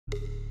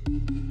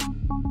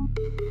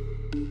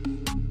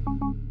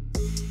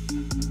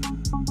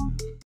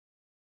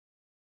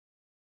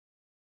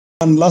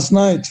And last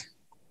night,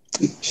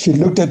 she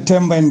looked at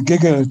Temba and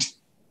giggled.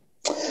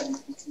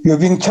 You're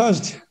being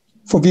charged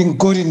for being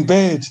good in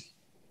bed.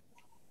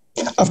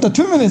 After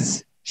 2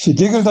 minutes, she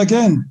giggled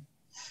again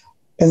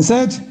and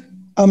said,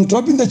 I'm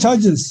dropping the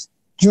charges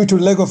due to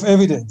lack of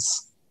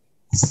evidence.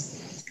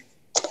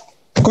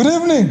 Good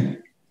evening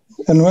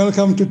and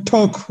welcome to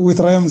Talk with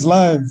Rams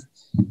Live.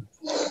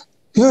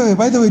 Yeah,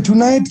 by the way,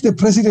 tonight the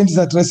president is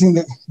addressing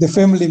the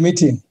family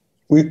meeting.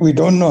 We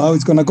don't know how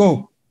it's going to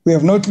go. We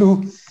have no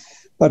clue.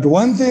 But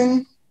one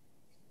thing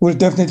will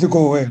definitely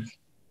go well.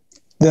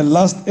 The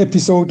last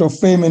episode of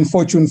Fame and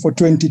Fortune for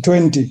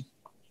 2020.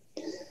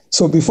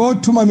 So before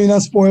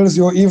Tumamina spoils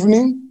your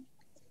evening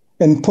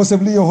and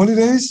possibly your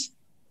holidays,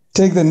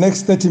 take the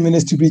next 30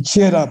 minutes to be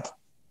cheered up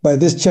by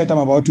this chat I'm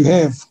about to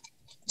have.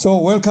 So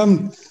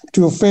welcome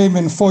to Fame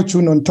and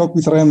Fortune on Talk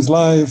with Rams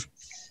Live.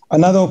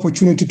 Another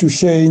opportunity to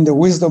share in the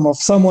wisdom of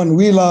someone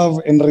we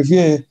love and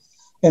revere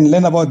and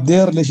learn about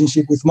their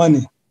relationship with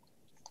money.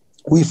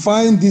 We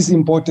find these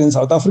important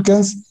South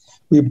Africans.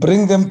 We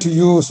bring them to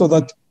you so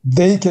that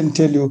they can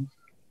tell you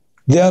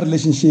their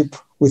relationship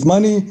with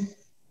money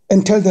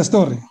and tell their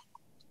story.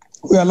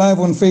 We are live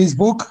on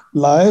Facebook,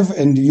 live,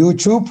 and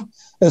YouTube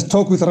as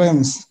Talk with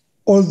Rams.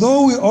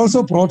 Although we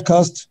also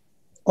broadcast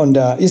on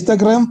the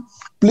Instagram,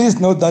 please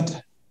note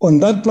that on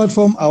that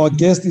platform, our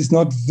guest is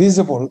not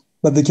visible,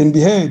 but they can be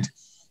heard.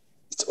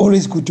 It's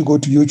always good to go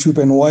to YouTube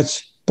and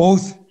watch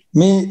both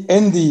me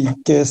and the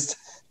guest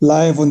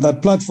live on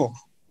that platform.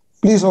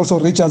 Please also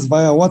reach us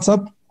via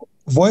WhatsApp.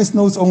 Voice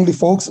notes only,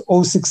 folks,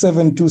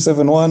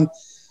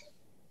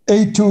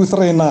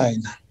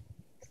 067-271-8239.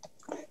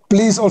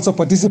 Please also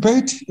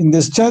participate in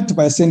this chat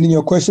by sending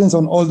your questions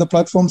on all the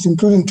platforms,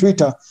 including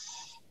Twitter.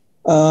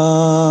 We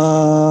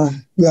are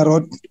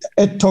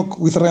at Talk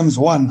with Rams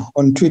 1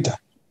 on Twitter.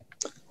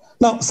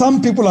 Now,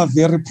 some people are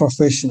very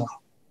professional.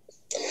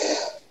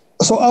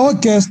 So our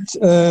guest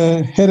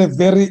had a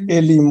very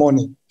early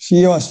morning.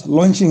 She was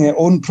launching her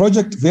own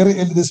project very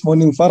early this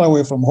morning, far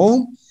away from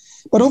home.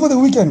 But over the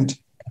weekend,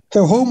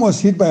 her home was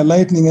hit by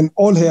lightning and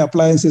all her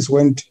appliances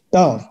went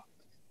down.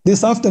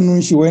 This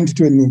afternoon, she went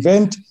to an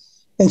event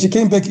and she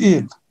came back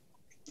ill.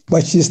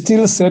 But she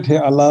still set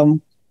her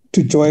alarm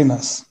to join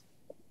us.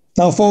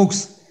 Now,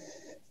 folks,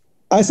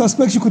 I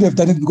suspect she could have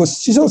done it because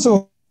she's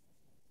also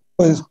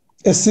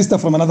a sister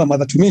from another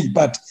mother to me.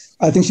 But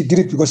I think she did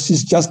it because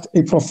she's just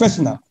a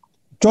professional.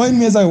 Join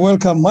me as I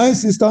welcome my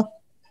sister,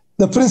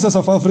 the Princess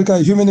of Africa, a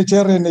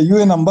humanitarian, a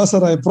UN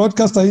ambassador, a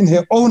broadcaster in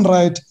her own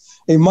right,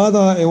 a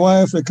mother, a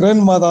wife, a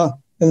grandmother,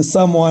 and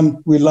someone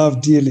we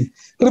love dearly.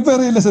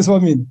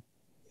 Minjani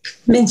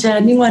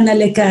wana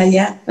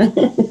lekaya.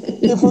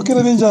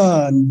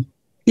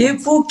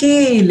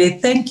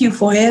 Minjani. Thank you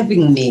for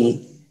having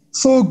me.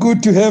 So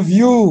good to have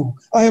you.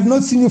 I have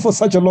not seen you for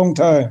such a long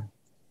time.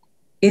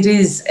 It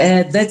is,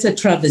 that's a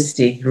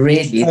travesty,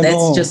 really.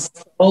 That's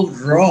just so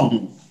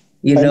wrong.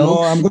 You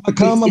know, I'm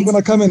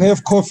gonna come and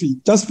have coffee.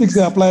 Just fix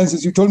the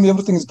appliances. You told me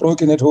everything is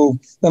broken at home.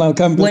 Then I'll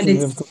come back and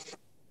have coffee.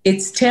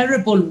 It's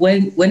terrible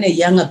when a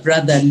younger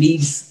brother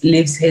leaves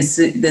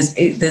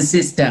the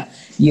sister.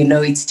 You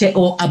know,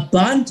 or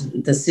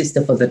abandon the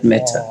sister for that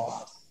matter.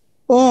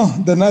 Oh,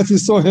 the knife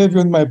is so heavy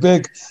on my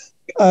back.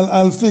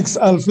 I'll fix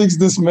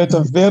this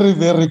matter very,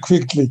 very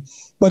quickly.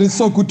 But it's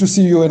so good to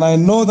see you, and I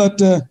know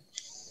that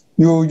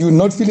you're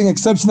not feeling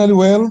exceptionally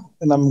well,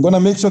 and I'm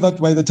gonna make sure that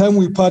by the time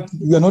we part,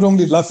 you are not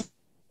only laughing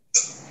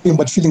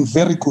but feeling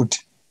very good.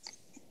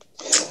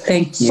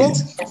 Thank you.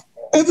 So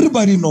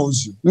everybody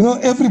knows you. You know,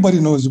 everybody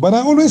knows you. But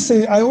I always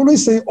say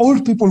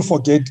old people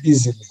forget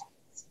easily.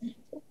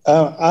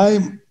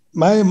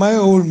 My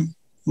old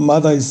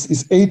mother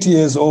is 80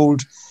 years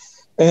old,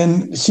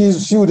 and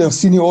she would have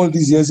seen you all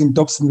these years in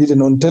Dobsonville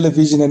and on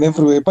television and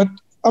everywhere. But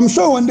I'm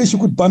sure one day she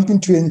could bump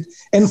into you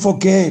and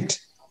forget.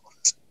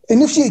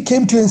 And if she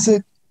came to you and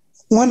said,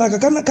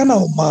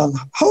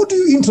 how do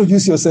you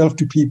introduce yourself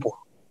to people?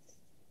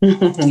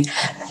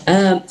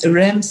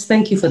 Rams,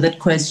 thank you for that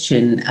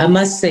question. I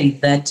must say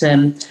that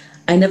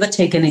I never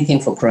take anything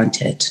for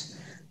granted.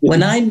 Yeah.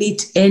 When I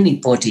meet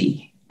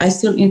anybody, I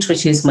still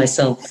introduce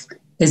myself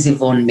as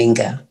Yvonne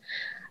Minga.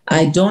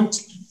 I don't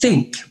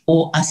think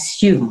or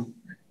assume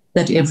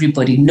that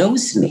everybody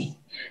knows me.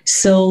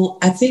 So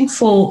I think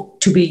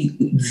to be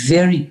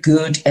very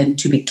good and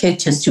to be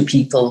courteous to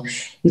people,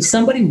 if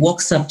somebody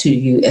walks up to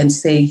you and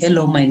say,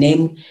 hello, my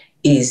name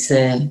is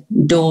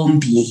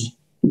Dombi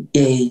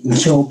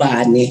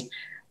Njobane,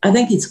 I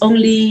think it's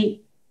only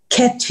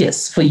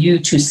courteous for you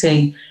to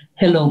say,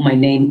 hello, my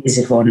name is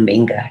Yvonne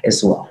Minga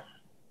as well.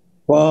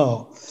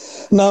 Wow.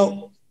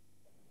 Now,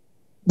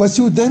 but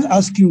she would then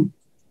ask you,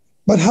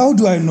 but how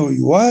do I know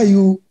you? Why are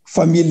you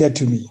familiar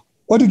to me?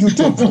 What did you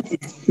do?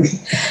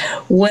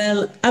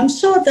 Well, I'm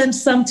sure then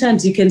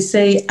sometimes you can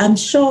say, I'm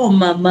sure,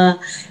 Mama,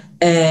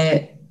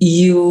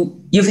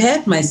 you've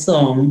heard my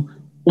song,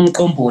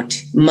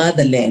 Umkomboti,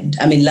 Motherland,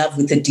 I'm in love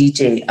with the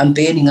DJ, I'm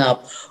burning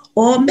up.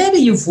 Or maybe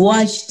you've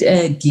watched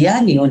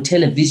Gianni on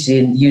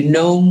television, you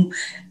know,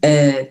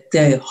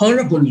 the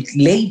horrible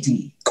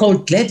lady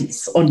called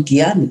Gladys on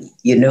Gianni,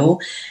 you know.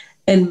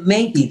 And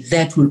maybe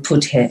that will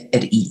put her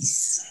at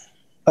ease.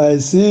 I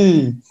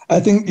see. I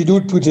think it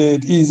would put her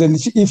at ease. And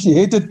if she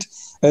hated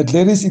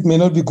Gladys, it may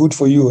not be good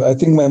for you. I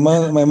think my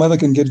mother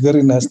can get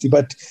very nasty,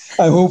 but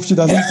I hope she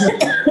doesn't.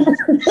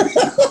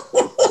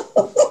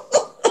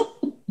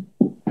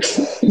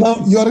 Now,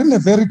 you're in a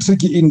very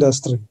tricky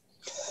industry.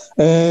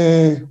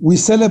 We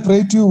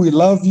celebrate you, we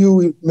love you,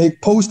 we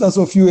make posters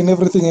of you and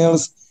everything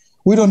else.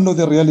 We don't know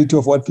the reality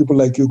of what people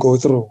like you go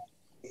through.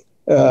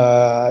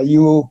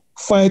 You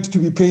fight to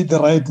be paid the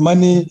right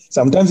money.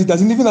 Sometimes it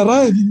doesn't even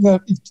arrive,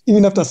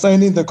 even after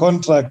signing the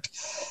contract.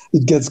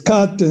 It gets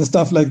cut and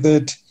stuff like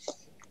that.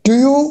 Do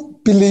you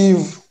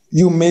believe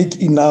you make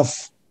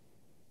enough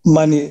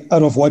money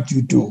out of what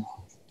you do?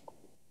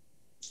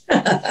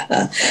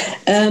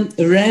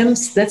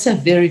 Rams, that's a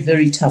very,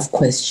 very tough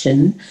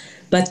question.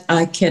 But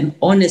I can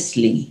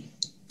honestly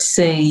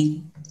say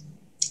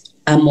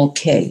I'm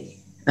okay.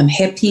 I'm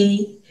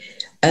happy.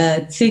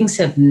 Things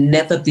have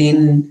never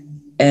been,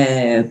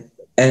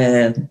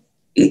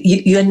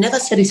 you're never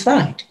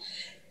satisfied.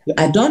 Yeah.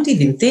 I don't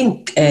even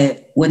think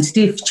when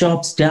Steve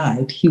Jobs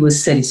died, he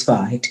was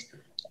satisfied.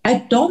 I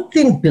don't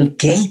think Bill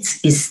Gates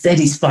is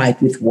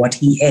satisfied with what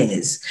he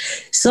has.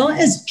 So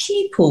as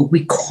people,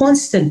 we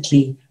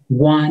constantly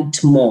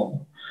want more.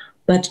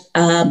 But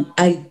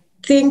I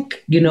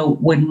think,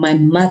 when my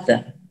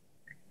mother,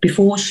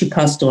 before she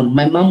passed on,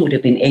 my mom would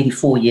have been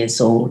 84 years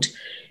old.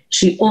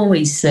 She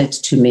always said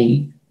to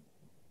me,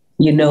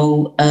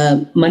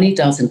 money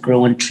doesn't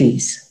grow on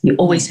trees. You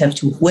always have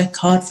to work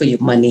hard for your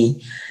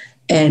money,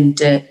 and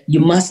you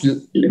must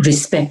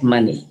respect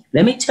money.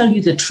 Let me tell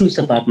you the truth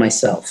about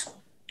myself.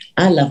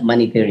 I love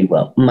money very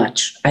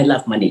much. I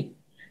love money,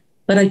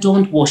 but I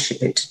don't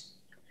worship it.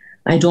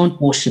 I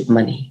don't worship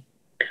money.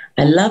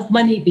 I love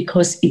money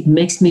because it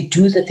makes me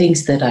do the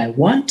things that I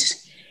want.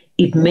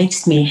 It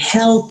makes me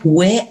help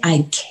where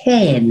I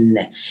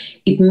can.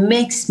 It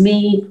makes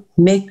me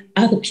make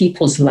other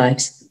people's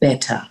lives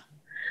better.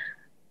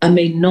 I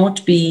may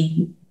not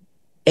be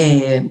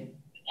a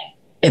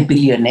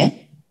billionaire,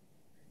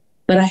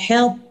 but I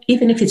help,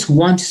 even if it's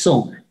one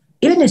soul,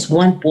 even if it's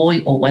one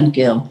boy or one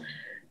girl,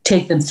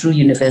 take them through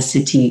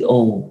university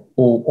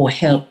or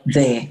help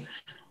there.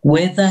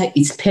 Whether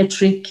it's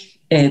Patrick,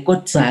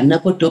 Godzana,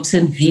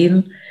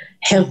 Dobsonville,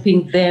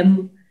 helping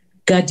them,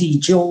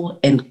 Gadijo,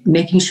 and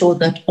making sure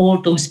that all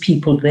those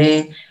people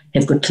there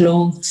have got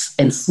clothes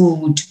and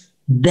food.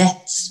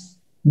 That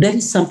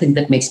is something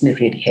that makes me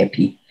really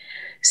happy.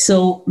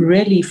 So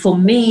really, for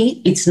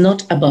me, it's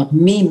not about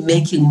me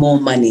making more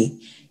money.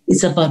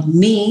 It's about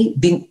me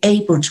being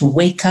able to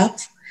wake up,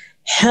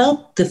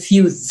 help the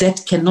few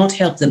that cannot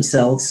help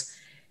themselves,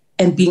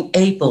 and being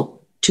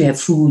able to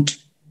have food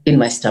in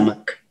my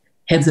stomach,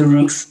 have the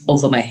roof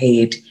over my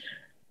head,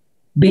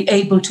 be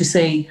able to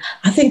say,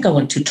 I think I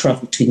want to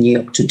travel to New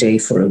York today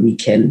for a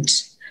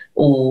weekend,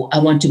 or I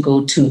want to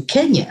go to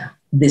Kenya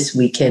this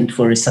weekend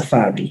for a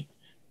safari.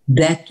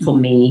 That, for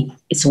me,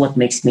 is what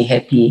makes me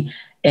happy.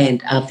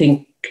 And I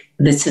think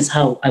this is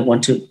how I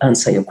want to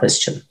answer your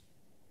question.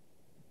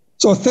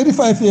 So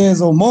 35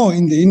 years or more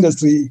in the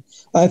industry,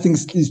 I think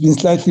it's been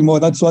slightly more.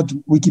 That's what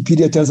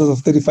Wikipedia tells us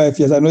of 35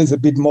 years. I know it's a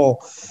bit more.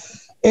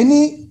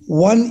 Any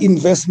one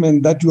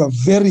investment that you are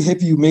very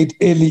happy you made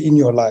early in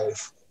your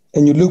life,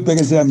 and you look back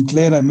and say, I'm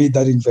glad I made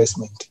that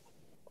investment?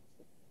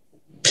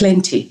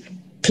 Plenty.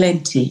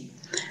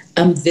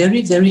 I'm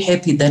very, very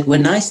happy that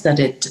when I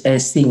started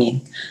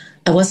singing,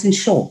 I wasn't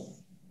sure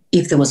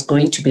if there was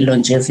going to be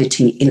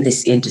longevity in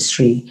this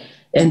industry.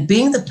 And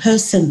being the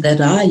person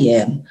that I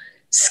am,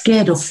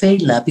 scared of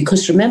failure,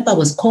 because remember, I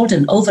was called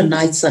an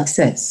overnight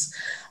success.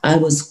 I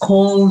was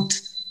called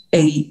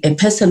a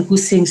person who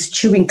sings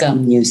chewing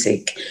gum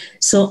music.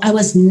 So I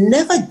was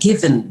never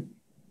given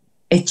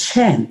a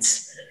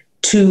chance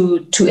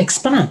to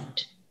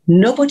expand.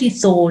 Nobody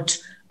thought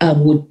I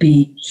would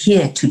be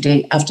here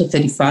today after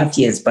 35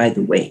 years, by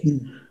the way.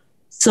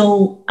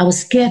 So I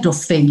was scared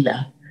of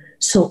failure.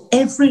 So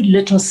every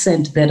little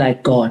cent that I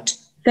got,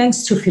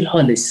 thanks to Phil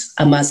Hollis,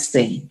 I must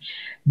say,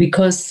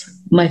 because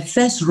my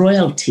first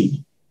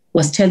royalty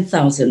was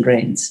 10,000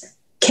 rands,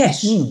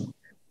 cash,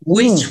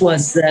 which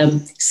was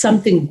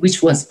something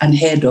which was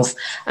unheard of.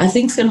 I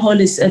think Phil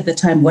Hollis at the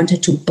time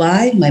wanted to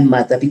buy my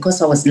mother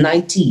because I was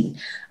 19.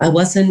 I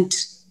wasn't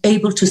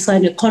able to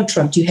sign a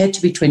contract. You had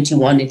to be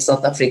 21 in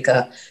South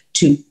Africa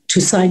to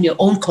sign your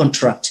own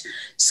contract.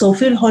 So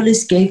Phil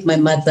Hollis gave my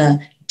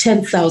mother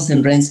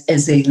 10,000 rands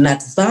as an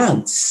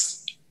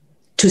advance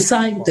to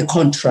sign the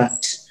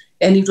contract.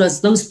 And it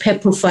was those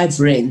pepper 5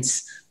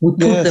 rands. We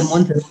put them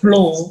on the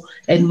floor,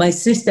 and my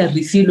sister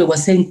Rifilo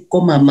was saying, "Go,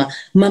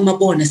 Mama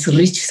bonus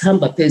reach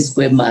samba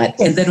pesguema,"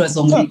 and that was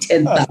only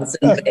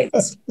 10,000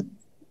 rands.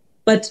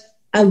 But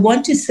I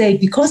want to say,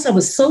 because I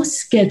was so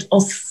scared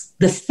of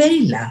the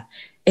failure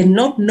and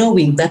not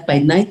knowing that by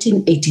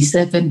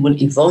 1987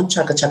 will Yvonne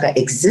Chaka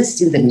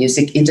exist in the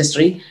music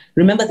industry.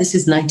 Remember, this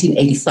is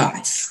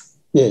 1985.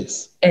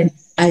 Yes. And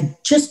I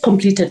just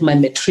completed my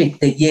matric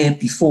the year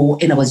before,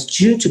 and I was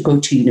due to go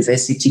to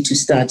university to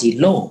study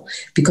law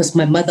because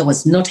my mother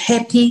was not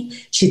happy.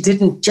 She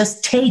didn't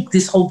just take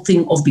this whole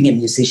thing of being a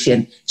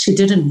musician. She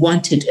didn't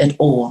want it at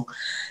all.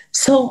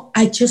 So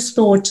I just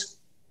thought,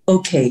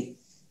 okay,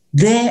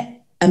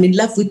 I'm in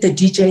love with the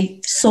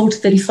DJ, sold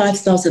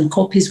 35,000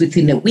 copies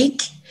within a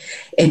week.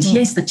 And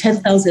here's the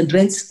 10,000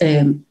 rents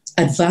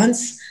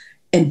advance.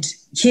 And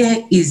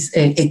here is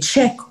a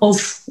check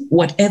of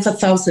whatever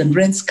 1,000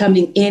 rents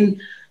coming in.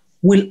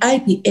 Will I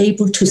be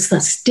able to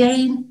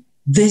sustain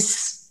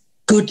this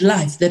good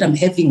life that I'm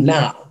having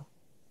now?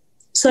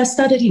 So I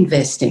started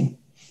investing.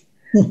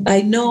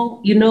 I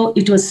know,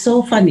 it was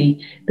so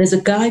funny. There's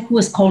a guy who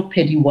was called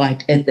Paddy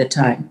White at the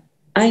time.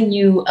 I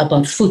knew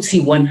about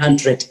FTSE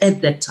 100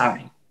 at that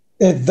time.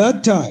 At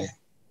that time?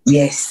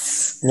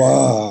 Yes.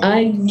 Wow.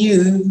 I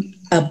knew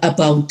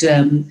about,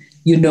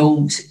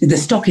 the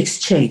stock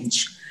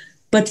exchange.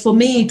 But for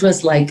me, it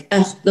was like,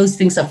 those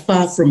things are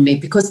far from me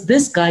because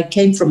this guy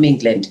came from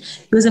England.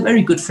 He was a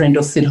very good friend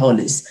of Phil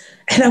Hollis.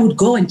 And I would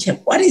go and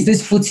check, what is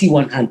this FTSE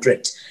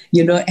 100?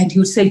 And he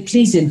would say,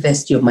 please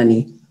invest your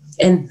money.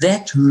 And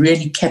that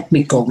really kept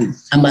me going,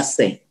 I must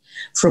say.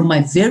 From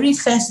my very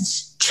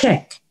first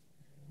check,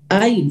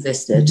 I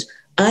invested.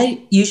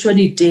 I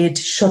usually did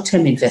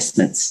short-term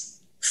investments,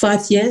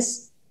 5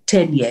 years,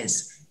 10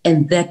 years.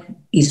 And that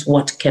is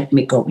what kept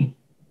me going.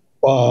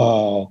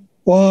 Wow.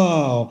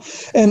 Wow.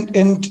 And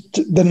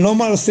the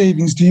normal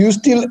savings, do you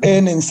still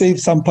earn and save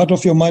some part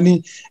of your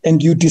money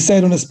and you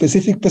decide on a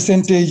specific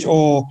percentage,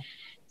 or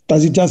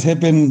does it just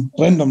happen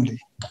randomly?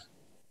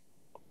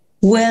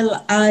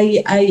 Well,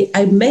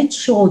 I made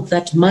sure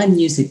that my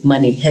music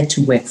money had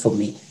to work for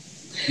me.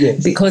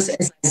 Yes. Because,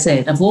 as I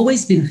said, I've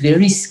always been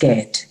very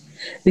scared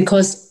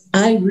because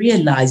I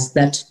realized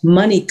that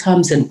money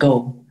comes and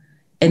goes,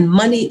 and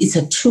money is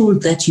a tool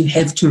that you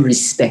have to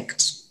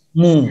respect.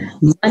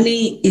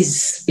 Money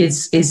is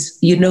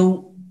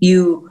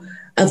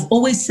I've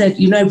always said,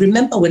 I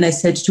remember when I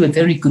said to a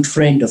very good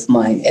friend of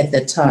mine at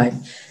that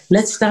time,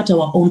 let's start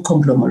our own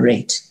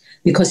conglomerate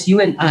because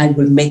you and I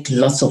will make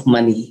lots of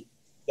money.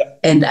 Yeah.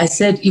 And I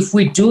said, if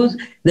we do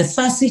the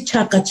Fasi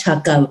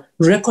Chaka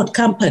record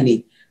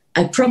company,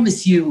 I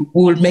promise you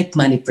we will make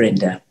money,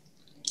 Brenda.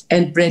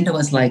 And Brenda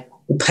was like,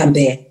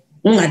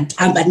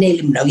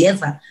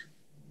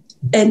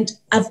 and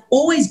I've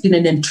always been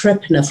an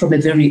entrepreneur from a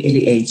very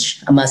early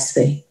age, I must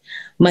say.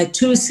 My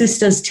two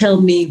sisters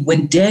tell me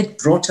when Dad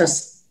brought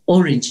us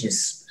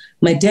oranges,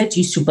 my dad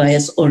used to buy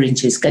us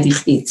oranges, and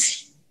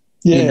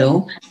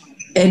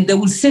they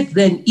will sit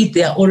there and eat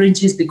their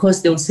oranges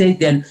because they will say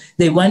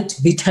they want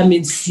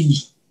vitamin C.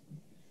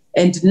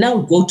 And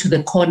now go to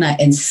the corner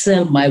and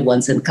sell my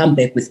ones and come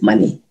back with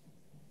money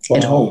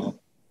at home.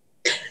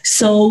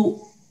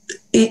 So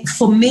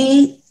for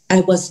me,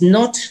 I was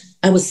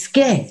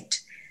scared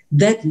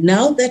that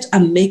now that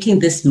I'm making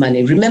this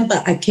money,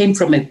 remember I came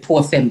from a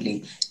poor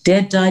family.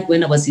 Dad died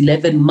when I was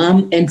 11,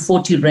 mom and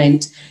 40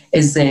 rent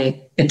as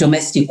a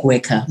domestic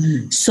worker.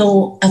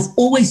 So I've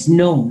always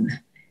known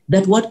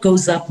that what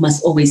goes up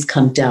must always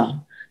come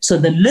down. So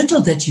the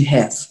little that you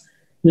have,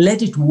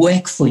 let it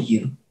work for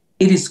you.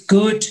 It is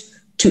good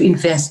to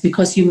invest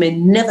because you may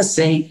never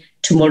say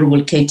tomorrow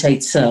will cater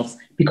itself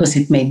because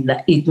it may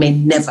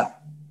never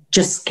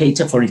just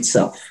cater for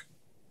itself.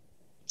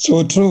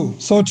 So true,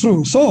 so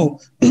true. So,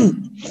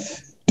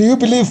 do you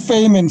believe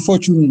fame and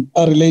fortune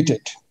are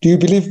related? Do you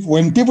believe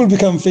when people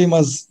become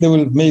famous, they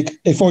will make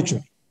a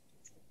fortune?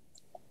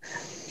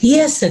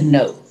 Yes and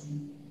no.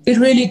 It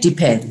really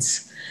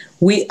depends.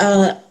 We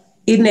are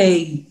in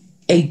a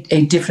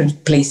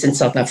different place in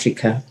South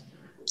Africa.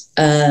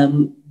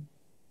 The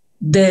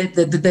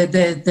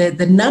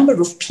number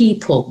of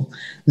people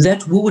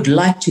that we would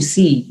like to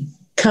see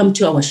come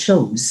to our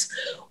shows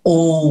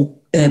or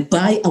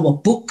buy our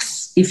books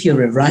if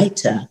you're a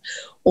writer,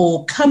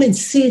 or come and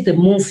see the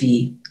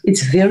movie,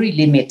 it's very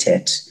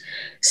limited.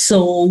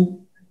 So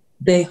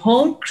the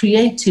whole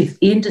creative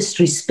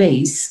industry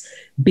space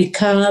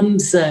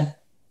becomes an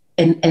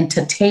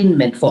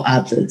entertainment for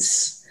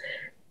others.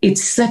 It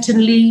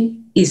certainly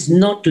is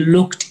not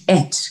looked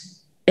at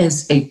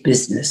as a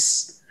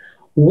business.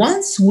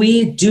 Once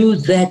we do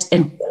that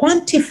and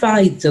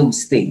quantify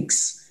those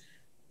things,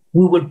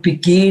 we will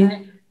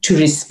begin to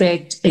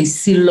respect a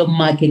Silo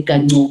Make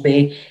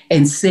Kanube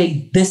and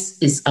say, this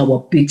is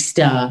our big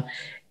star.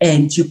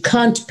 And you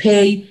can't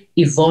pay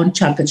Yvonne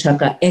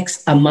Chaka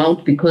X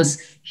amount because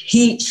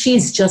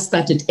she's just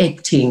started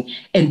acting,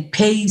 and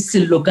pay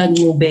Silo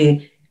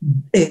Kanube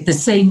the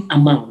same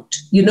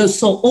amount.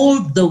 So all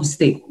those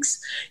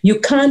things. You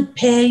can't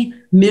pay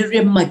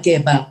Miriam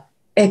Makeba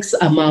X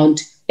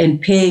amount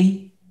and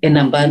pay an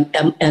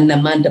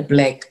Amanda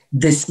Black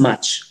this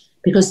much,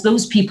 because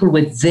those people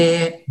were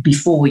there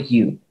before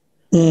you.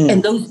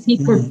 And those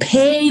people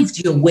paved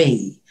your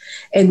way.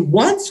 And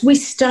once we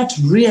start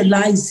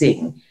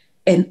realizing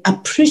and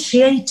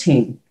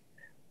appreciating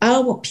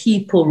our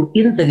people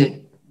in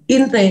the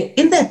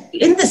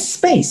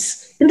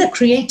space, in the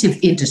creative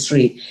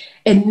industry,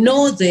 and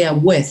know their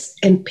worth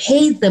and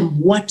pay them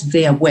what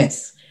they are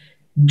worth,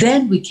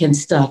 then we can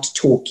start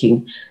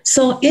talking.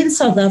 So in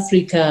South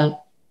Africa,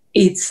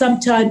 it's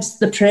sometimes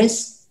the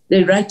press,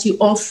 they write you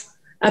off.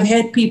 I've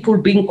had people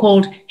being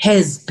called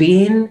has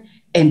been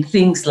and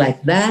things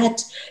like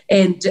that.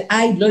 And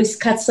Lois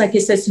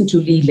Katsake says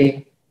to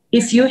Lile,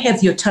 if you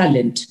have your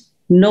talent,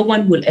 no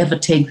one will ever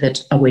take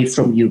that away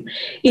from you.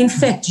 In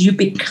fact, you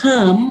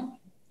become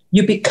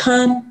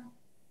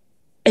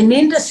an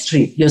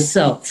industry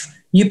yourself.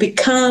 You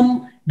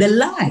become the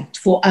light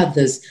for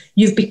others.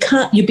 You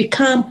become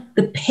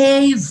the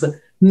pave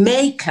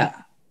maker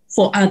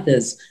for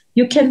others.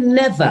 You can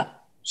never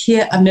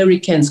hear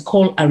Americans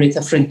call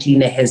Aretha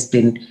Franklin a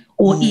has-been,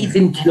 or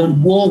even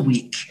Dionne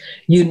Warwick,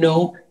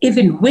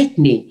 even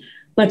Whitney.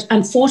 But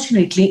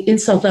unfortunately, in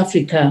South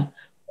Africa,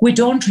 we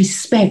don't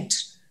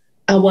respect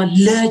our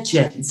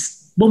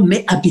legends.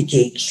 Bomme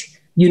Abigail,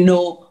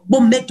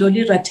 Bomme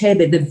Dolly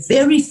Ratebe, the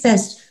very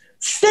first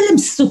film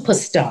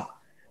superstar,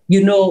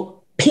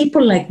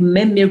 people like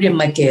Miriam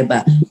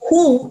Makeba,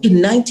 who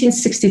in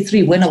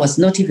 1963, when I was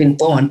not even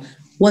born,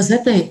 was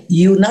at the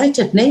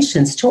United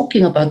Nations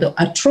talking about the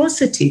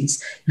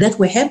atrocities that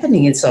were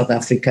happening in South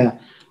Africa.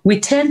 We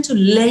tend to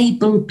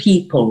label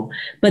people,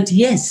 but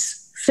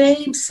yes,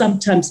 fame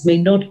sometimes may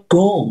not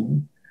go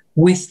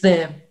with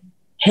the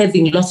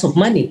having lots of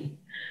money.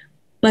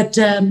 But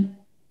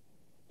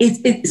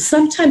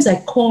sometimes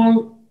I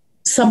call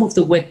some of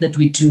the work that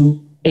we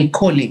do a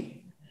calling.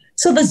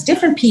 So there's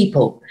different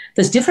people.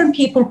 There's different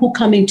people who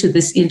come into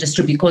this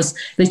industry because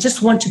they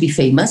just want to be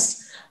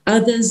famous.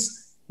 Others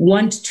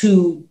want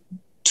to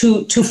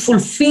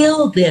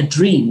fulfill their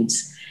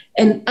dreams.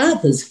 And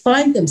others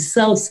find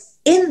themselves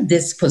in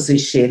this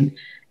position.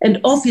 And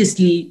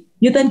obviously,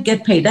 you then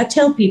get paid. I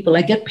tell people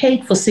I get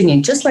paid for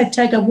singing, just like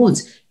Tiger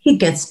Woods. He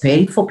gets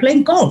paid for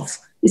playing golf.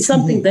 It's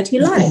something that he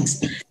likes.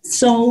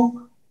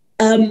 So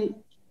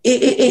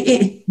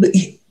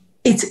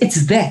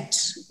it's that.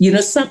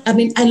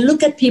 I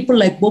look at people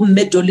like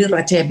Bomme Dolly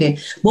Ratebe,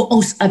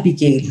 Os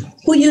Abigail,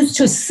 who used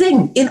to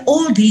sing in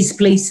all these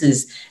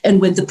places. And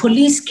when the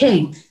police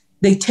came,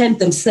 they turned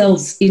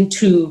themselves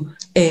into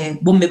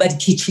Bomme Badi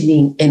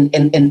kitchening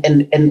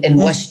and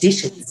wash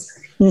dishes.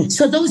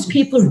 So those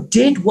people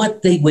did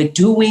what they were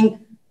doing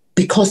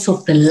because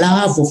of the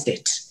love of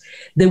it.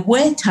 They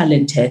were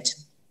talented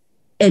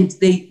and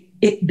they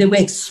were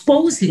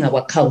exposing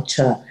our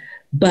culture,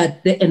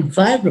 but the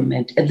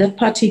environment at that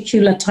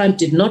particular time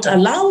did not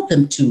allow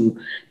them to.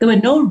 There were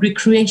no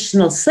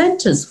recreational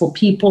centers for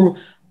people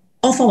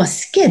of our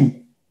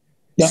skin.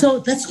 Yeah. So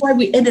that's why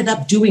we ended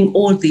up doing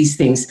all these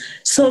things.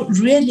 So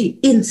really,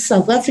 in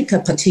South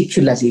Africa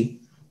particularly,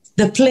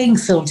 the playing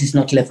field is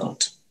not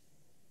leveled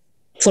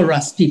for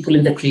us people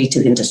in the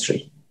creative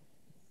industry.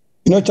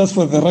 Just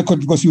for the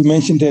record, because you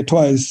mentioned it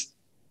twice,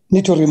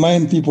 need to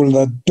remind people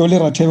that Dolly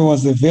Ratebe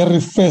was the very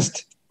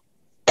first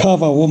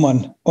cover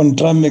woman on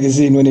Drum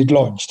magazine when it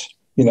launched,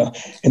 and that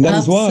Absolutely.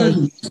 Is why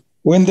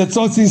when the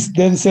Tsotsis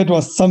then said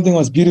something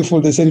was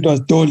beautiful, they said it was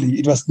Dolly.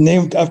 It was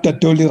named after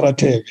Dolly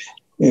Ratebe.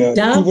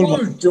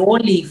 Double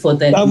Dolly for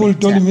that. Double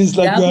Dolly means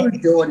like Double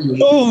Dolly.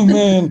 Oh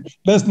man,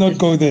 let's not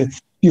go there.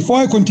 Before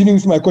I continue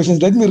with my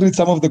questions, let me read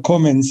some of the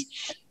comments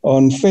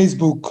on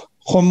Facebook.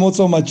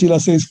 Homotso Machila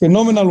says,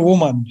 phenomenal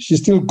woman.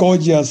 She's still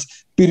gorgeous,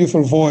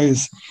 beautiful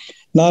voice.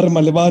 Nar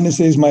Malebane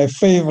says, my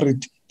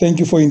favorite. Thank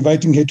you for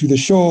inviting her to the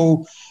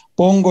show.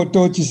 Bongo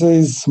Tochi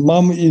says,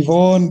 Mom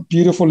Yvonne,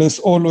 beautiful as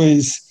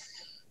always.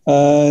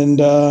 And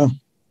Ramokhetsu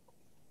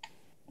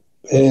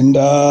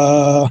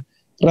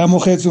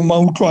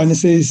Mautwane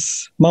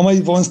says, Mama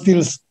Yvonne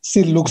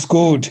still looks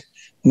good.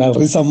 And I'll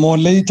read some more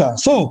later.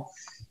 So,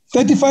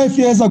 35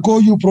 years ago,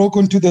 you broke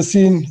onto the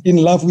scene in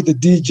love with the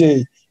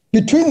DJ.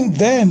 Between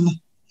then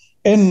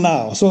and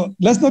now, so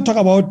let's not talk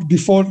about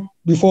before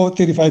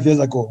 35 years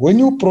ago. When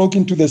you broke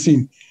into the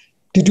scene,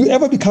 did you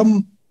ever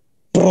become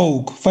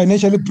broke,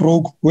 financially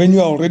broke, when you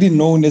are already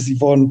known as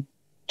Yvonne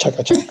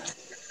Chaka?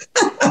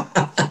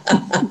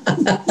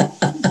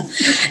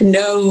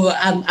 No,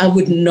 I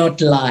would not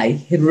lie.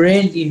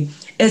 Really,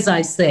 as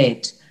I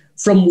said,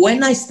 from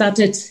when I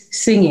started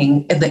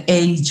singing at the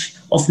age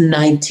of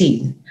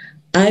 19,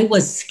 I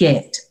was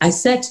scared. I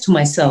said to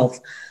myself,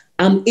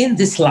 I'm in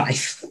this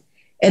life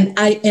and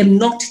I am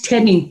not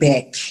turning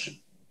back.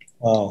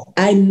 Wow.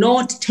 I'm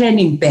not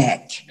turning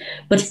back.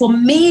 But for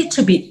me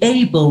to be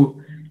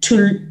able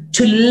to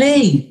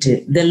lead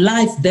the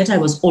life that I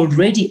was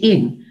already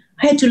in,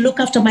 I had to look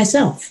after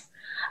myself.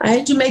 I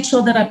had to make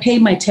sure that I pay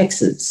my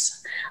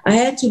taxes. I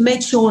had to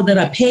make sure that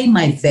I pay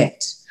my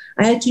vet.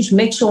 I had to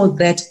make sure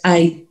that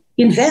I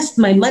invest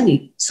my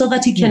money so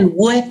that it can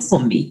work for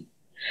me.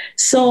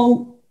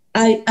 So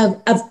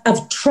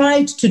I've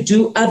tried to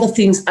do other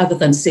things other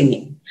than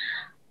singing.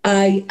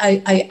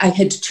 I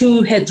had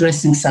 2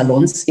 hairdressing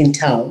salons in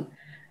town.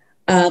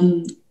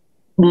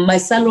 My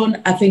salon,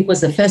 I think,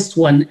 was the first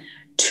one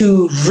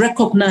to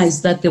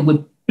recognize that there were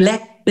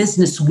Black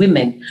business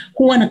women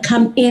who want to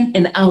come in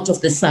and out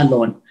of the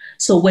salon.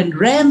 So when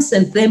Rams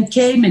and them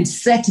came and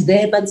sat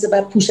there,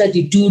 pusha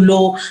di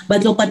dulo,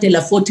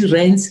 patela 40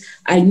 rands,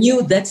 I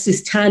knew that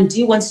Sis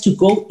Tandi wants to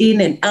go in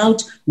and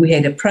out. We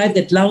had a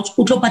private lounge,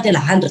 patela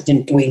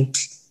 120.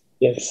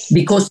 Yes.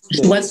 Because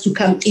she wants to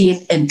come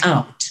in and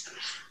out.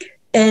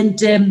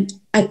 And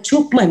I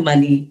took my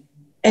money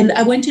and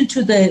I went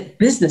into the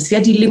business,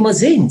 Yadi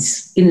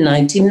Limousines, in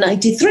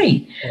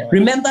 1993. Wow.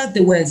 Remember,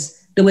 there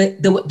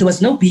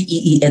was no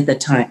BEE at the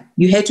time.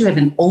 You had to have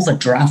an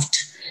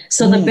overdraft.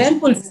 So the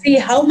bank will see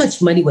how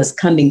much money was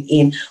coming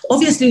in.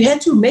 Obviously, you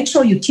had to make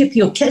sure you keep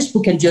your cash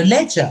book and your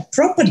ledger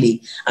properly.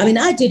 I mean,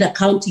 I did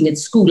accounting at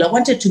school. I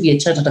wanted to be a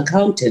chartered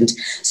accountant.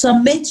 So I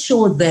made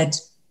sure that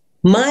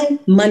my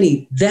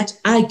money that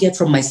I get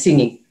from my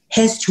singing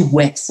has to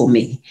work for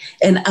me.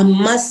 And I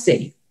must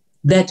say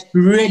that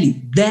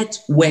really that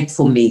worked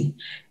for me.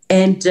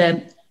 And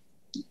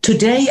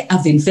today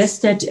I've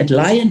invested at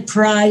Lion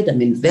Pride.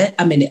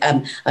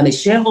 I'm a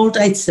shareholder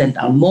at St.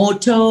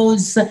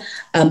 Motors.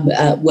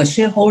 We're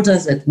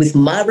shareholders with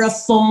Mara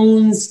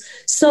Phones.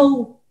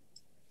 So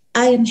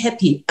I am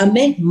happy. I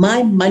made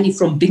my money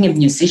from being a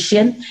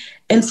musician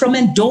and from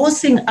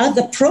endorsing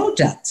other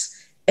products,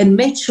 and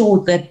make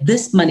sure that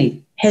this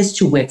money has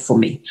to work for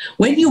me.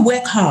 When you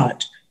work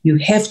hard, you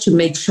have to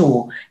make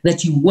sure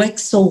that you work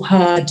so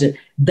hard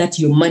that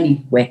your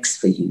money works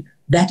for you.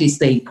 That is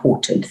the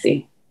important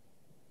thing.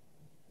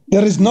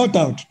 There is no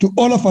doubt to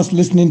all of us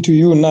listening to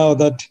you now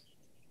that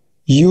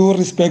you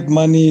respect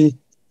money,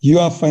 you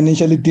are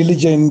financially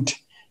diligent,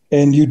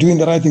 and you're doing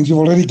the right things. You've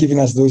already given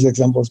us those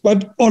examples.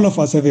 But all of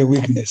us have a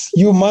weakness.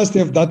 You must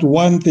have that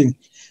one thing.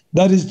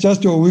 That is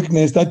just your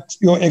weakness, that's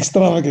your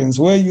extravagance,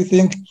 where you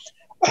think,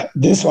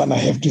 this one I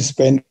have to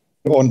spend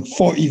on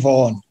for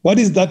Yvonne. What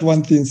is that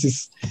one thing,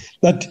 sis,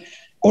 that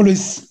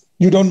always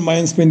you don't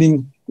mind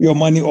spending your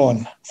money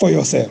on for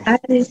yourself? I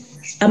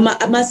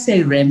must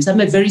say, Rams, I'm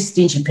a very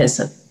stingy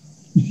person.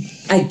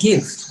 I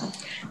give,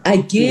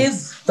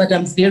 but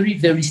I'm very,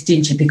 very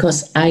stingy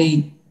because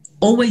I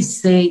always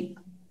say,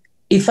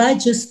 if I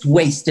just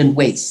waste and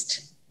waste,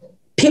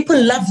 people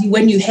love you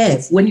when you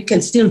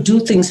can still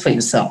do things for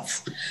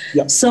yourself.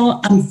 Yeah.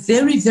 So I'm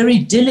very, very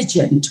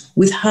diligent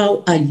with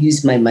how I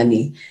use my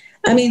money.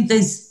 I mean,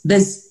 there's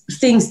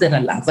things that I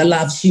love. I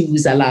love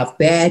shoes. I love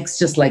bags,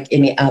 just like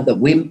any other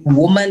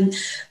woman.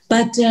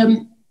 But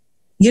I'm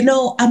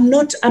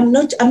not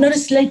a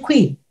slave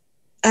queen.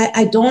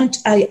 I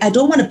don't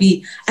want to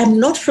be. I'm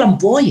not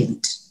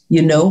flamboyant.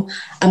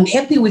 I'm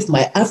happy with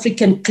my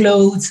African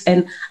clothes,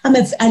 and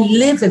I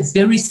live a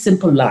very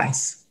simple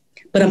life.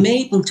 But I'm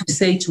able to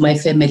say to my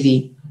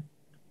family,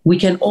 we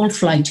can all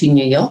fly to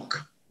New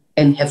York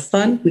and have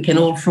fun. We can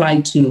all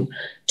fly to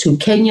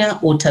Kenya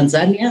or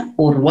Tanzania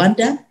or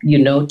Rwanda,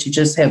 to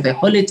just have a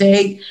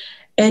holiday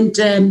and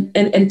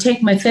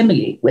take my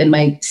family and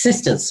my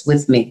sisters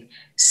with me.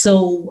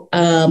 So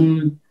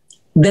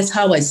that's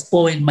how I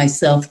spoil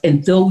myself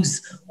and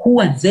those who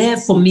are there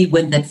for me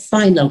when that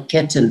final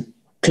curtain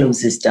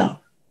closes down.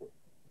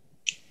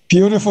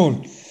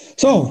 Beautiful.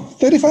 So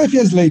 35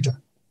 years later,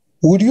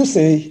 would you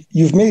say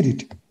you've made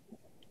it?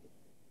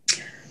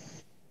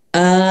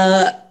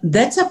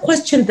 That's a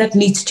question that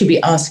needs to be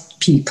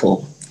asked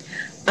people.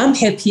 I'm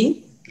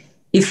happy.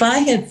 If I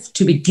have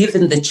to be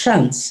given the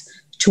chance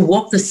to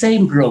walk the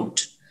same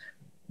road,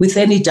 with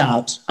any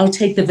doubt, I'll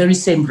take the very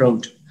same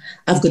road.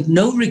 I've got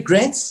no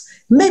regrets.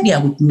 Maybe I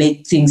would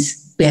make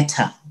things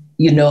better.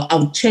 I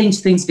would change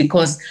things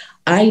because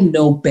I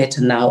know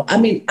better now. I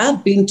mean,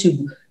 I've been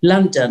to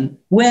London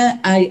where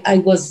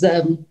I was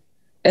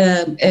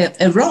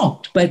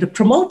robbed by the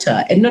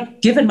promoter and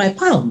not given my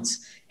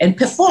pounds, and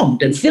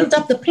performed and filled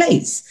up the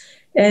place.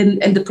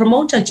 And the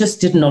promoter just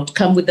did not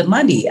come with the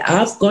money.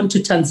 I've gone to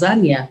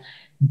Tanzania,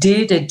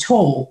 did a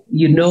tour,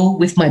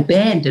 with my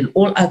band and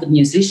all other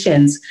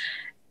musicians.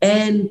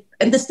 And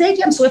the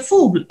stadiums were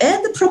full.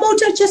 And the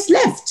promoter just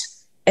left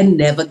and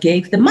never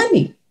gave the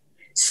money.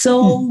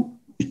 So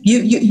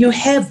you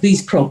have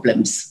these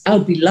problems. I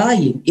would be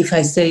lying if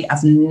I say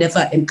I've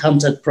never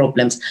encountered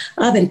problems.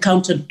 I've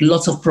encountered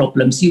lots of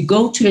problems. You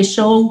go to a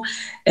show,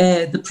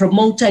 the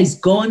promoter is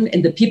gone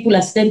and the people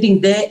are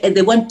standing there and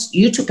they want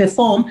you to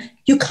perform.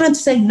 You can't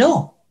say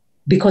no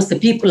because the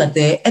people are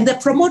there and the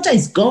promoter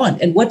is gone.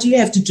 And what do you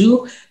have to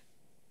do?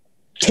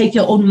 Take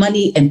your own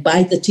money and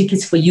buy the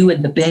tickets for you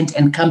and the band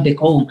and come back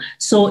home.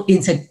 So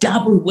it's a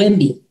double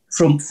whammy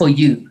for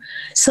you.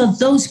 So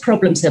those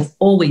problems have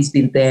always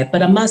been there.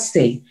 But I must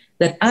say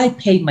that I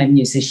pay my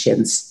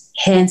musicians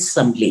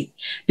handsomely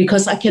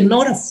because I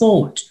cannot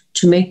afford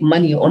to make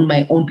money on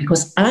my own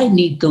because I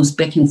need those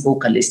backing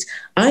vocalists.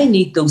 I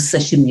need those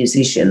session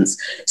musicians.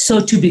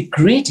 So to be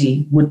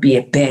greedy would be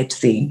a bad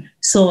thing.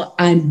 So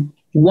I'm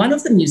one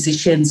of the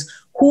musicians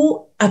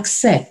who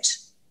accept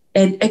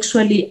and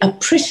actually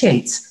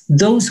appreciates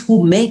those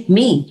who make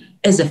me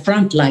as a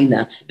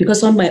frontliner,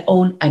 because on my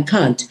own, I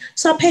can't.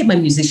 So I pay my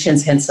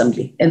musicians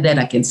handsomely, and that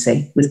I can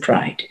say with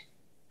pride.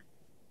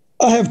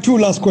 I have two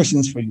last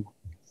questions for you.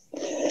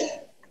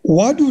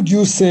 What would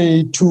you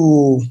say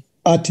to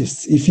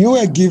artists, if you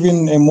were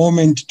given a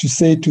moment to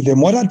say to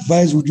them, what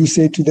advice would you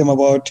say to them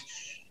about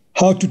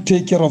how to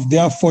take care of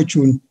their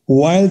fortune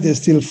while they're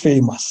still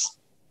famous?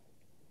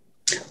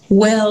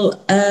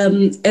 Well,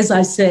 as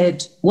I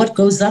said, what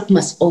goes up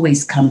must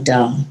always come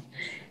down.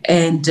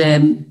 And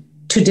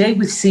today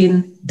we've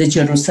seen the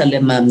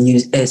Jerusalem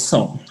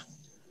song.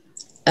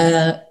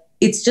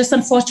 It's just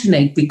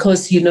unfortunate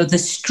because, the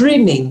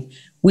streaming,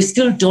 we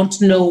still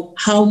don't know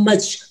how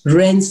much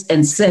rands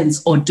and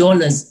cents or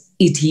dollars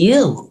it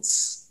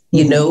yields.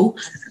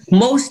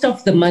 Most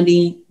of the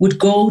money would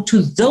go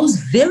to those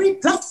very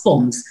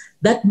platforms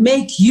that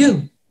make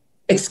you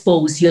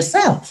expose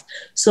yourself.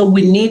 So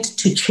we need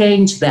to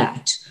change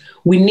that.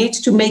 We need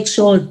to make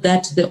sure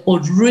that the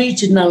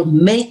original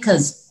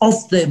makers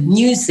of the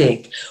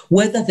music,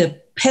 whether the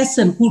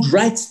person who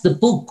writes the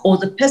book or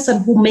the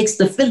person who makes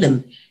the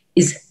film,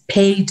 is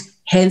paid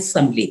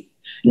handsomely,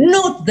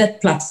 not that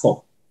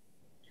platform.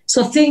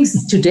 So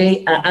things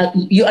today,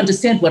 you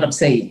understand what I'm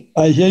saying?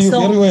 I hear you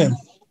very well.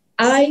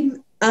 I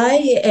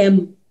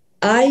am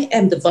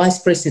the vice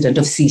president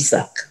of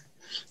CSAC.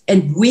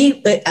 And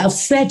I've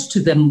said to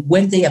them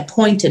when they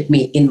appointed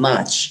me in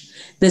March,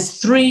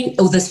 there's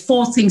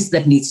 4 things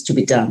that needs to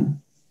be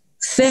done.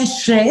 Fair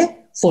share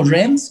for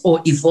Rams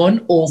or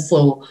Yvonne or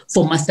for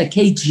Master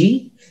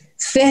KG.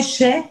 Fair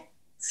share,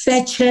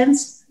 fair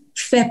chance,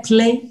 fair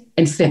play,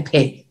 and fair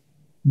pay.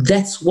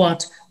 That's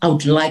what I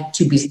would like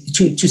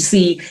to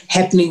see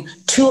happening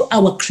to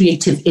our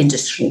creative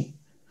industry.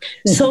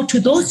 So to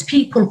those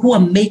people who are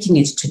making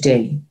it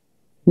today,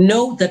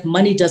 know that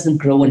money doesn't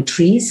grow on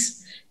trees.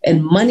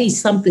 And money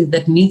is something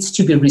that needs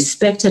to be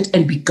respected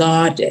and be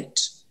guarded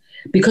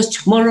because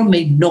tomorrow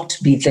may not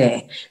be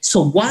there.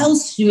 So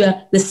whilst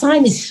the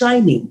sign is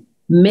shining,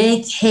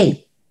 make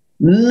hay,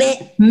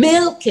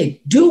 milk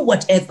it, do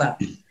whatever,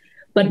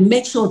 but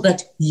make sure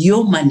that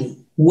your money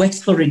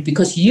works for it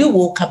because you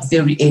woke up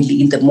very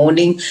early in the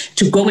morning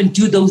to go and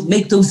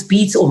make those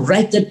beats or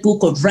write that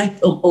book or write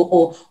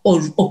or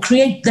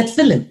create that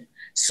film.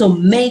 So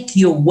make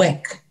your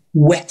work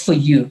for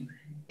you.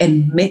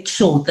 And make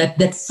sure that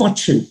that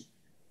fortune,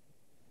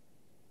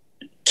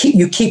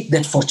 you keep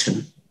that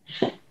fortune.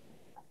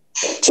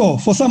 So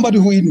for somebody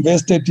who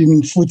invested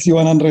in FTSE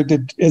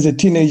 100 as a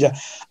teenager,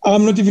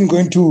 I'm not even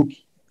going to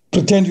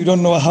pretend you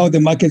don't know how the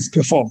markets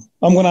perform.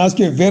 I'm going to ask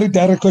you a very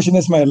direct question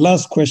as my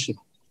last question.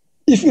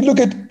 If you look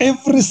at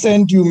every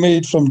cent you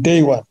made from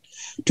day one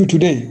to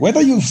today,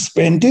 whether you've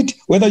spent it,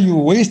 whether you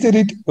wasted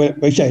it,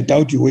 which I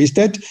doubt you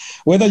wasted,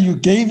 whether you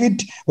gave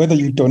it, whether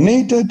you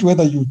donated,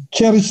 whether you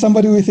cherished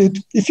somebody with it,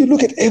 if you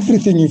look at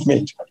everything you've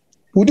made,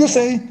 would you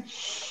say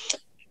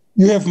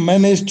you have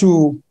managed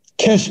to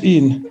cash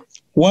in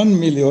 $1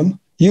 million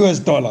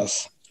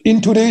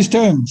in today's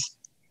terms?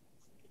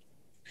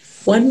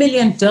 $1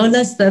 million,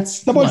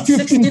 that's about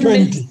 15,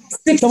 20.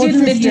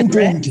 16 million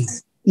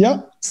rands.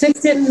 Yeah.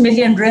 16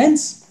 million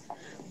rands?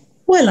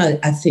 Well,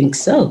 I think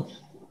so.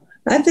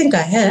 I think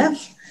I have.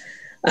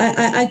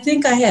 I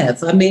think I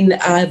have. I mean,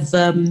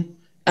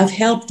 I've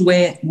helped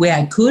where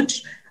I could.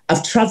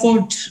 I've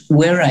traveled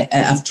where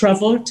I've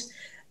traveled.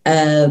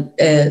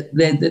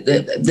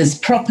 There's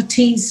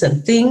properties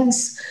and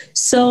things.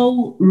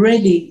 So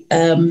really,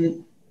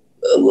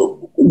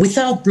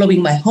 without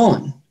blowing my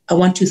horn, I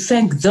want to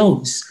thank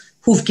those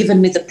who've given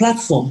me the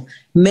platform,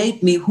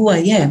 made me who I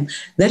am.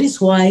 That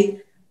is why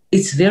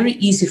it's very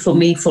easy for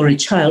me, for a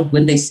child,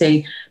 when they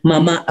say,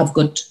 Mama, I've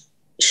got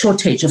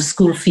shortage of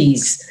school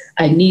fees.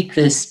 I need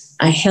this.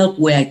 I help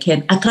where I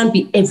can. I can't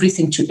be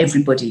everything to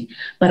everybody,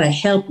 but I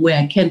help where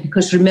I can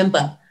because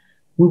remember,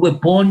 we were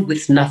born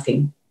with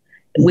nothing,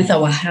 with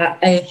our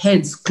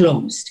hands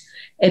closed.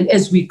 And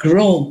as we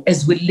grow,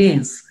 as we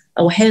live,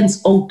 our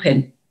hands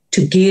open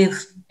to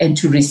give and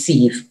to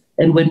receive.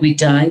 And when we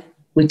die,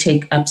 we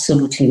take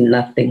absolutely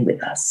nothing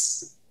with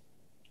us.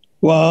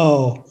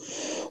 Wow.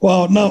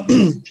 Now,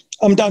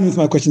 I'm done with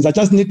my questions. I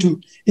just need to,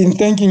 in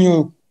thanking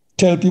you,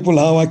 tell people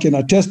how I can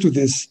attest to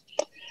this.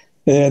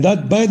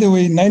 That, by the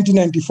way, in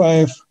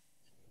 1995,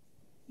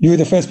 you were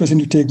the first person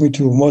to take me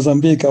to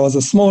Mozambique. I was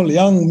a small,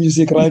 young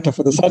music writer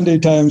for the Sunday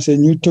Times,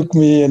 and you took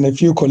me and a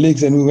few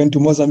colleagues, and we went to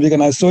Mozambique,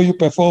 and I saw you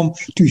perform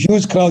to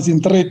huge crowds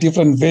in 3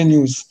 different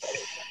venues.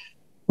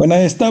 When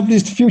I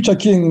established Future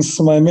Kings,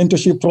 my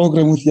mentorship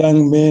program with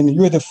young men,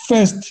 you were the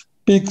first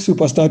big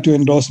superstar to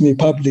endorse me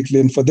publicly,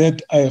 and for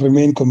that, I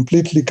remain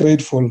completely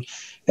grateful,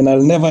 and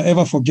I'll never,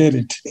 ever forget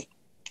it.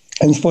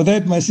 And for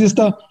that, my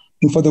sister,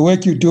 and for the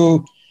work you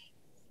do,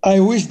 I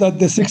wish that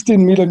the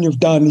 16 million you've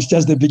done is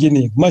just the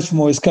beginning. Much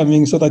more is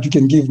coming so that you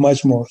can give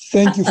much more.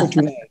 Thank you for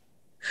tonight.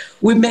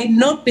 We may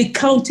not be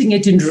counting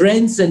it in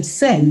rands and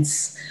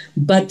cents,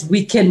 but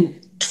we can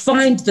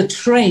find the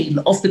trail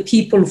of the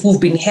people who've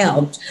been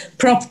helped,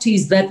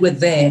 properties that were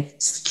there,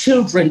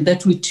 children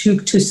that we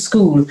took to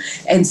school,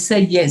 and say,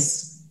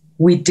 yes,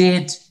 we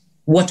did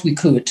what we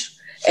could.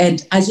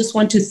 And I just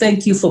want to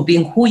thank you for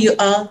being who you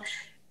are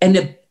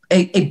and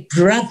a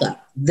brother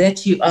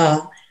that you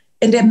are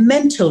and a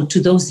mentor to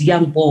those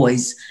young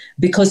boys,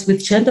 because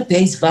with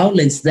gender-based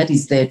violence that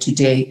is there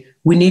today,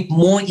 We need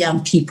more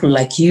young people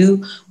like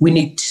you. We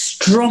need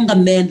stronger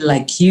men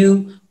like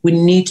you. We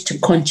need to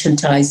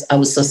conscientize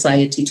our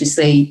society to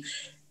say,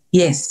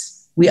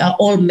 yes, we are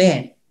all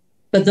men,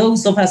 but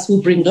those of us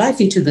who bring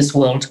life into this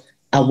world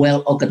are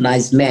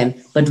well-organized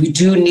men, but we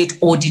do need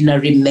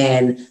ordinary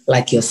men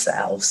like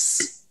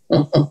yourselves.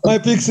 My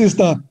big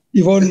sister,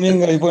 Yvonne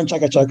Minga, Yvonne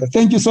Chaka.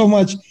 Thank you so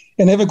much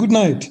and have a good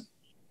night.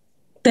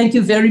 Thank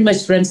you very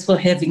much, friends, for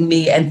having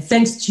me, and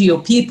thanks to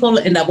your people.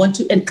 And I want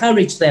to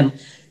encourage them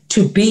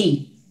to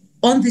be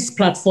on this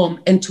platform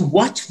and to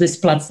watch this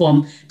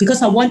platform,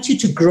 because I want you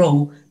to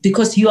grow,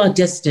 because you are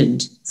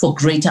destined for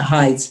greater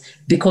heights,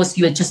 because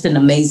you are just an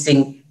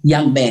amazing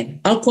young man.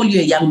 I'll call you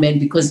a young man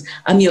because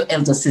I'm your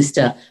elder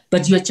sister,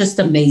 but you're just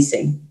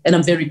amazing. And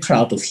I'm very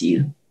proud of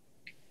you.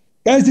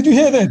 Guys, did you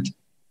hear that?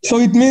 So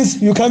it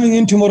means you're coming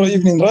in tomorrow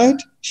evening, right?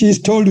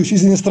 She's told you,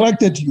 she's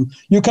instructed you.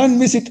 You can't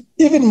miss it,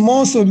 even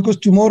more so because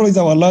tomorrow is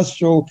our last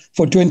show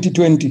for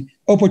 2020.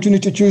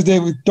 Opportunity Tuesday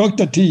with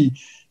Dr. T.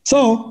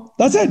 So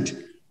that's it.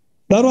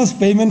 That was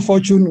Fame and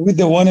Fortune with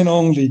the one and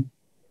only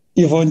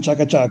Yvonne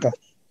Chaka.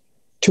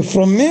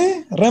 From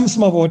me, Rams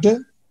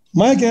Mavote,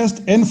 my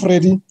guest, and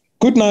Freddie,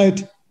 good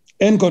night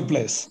and God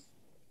bless.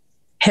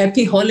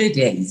 Happy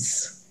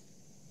holidays.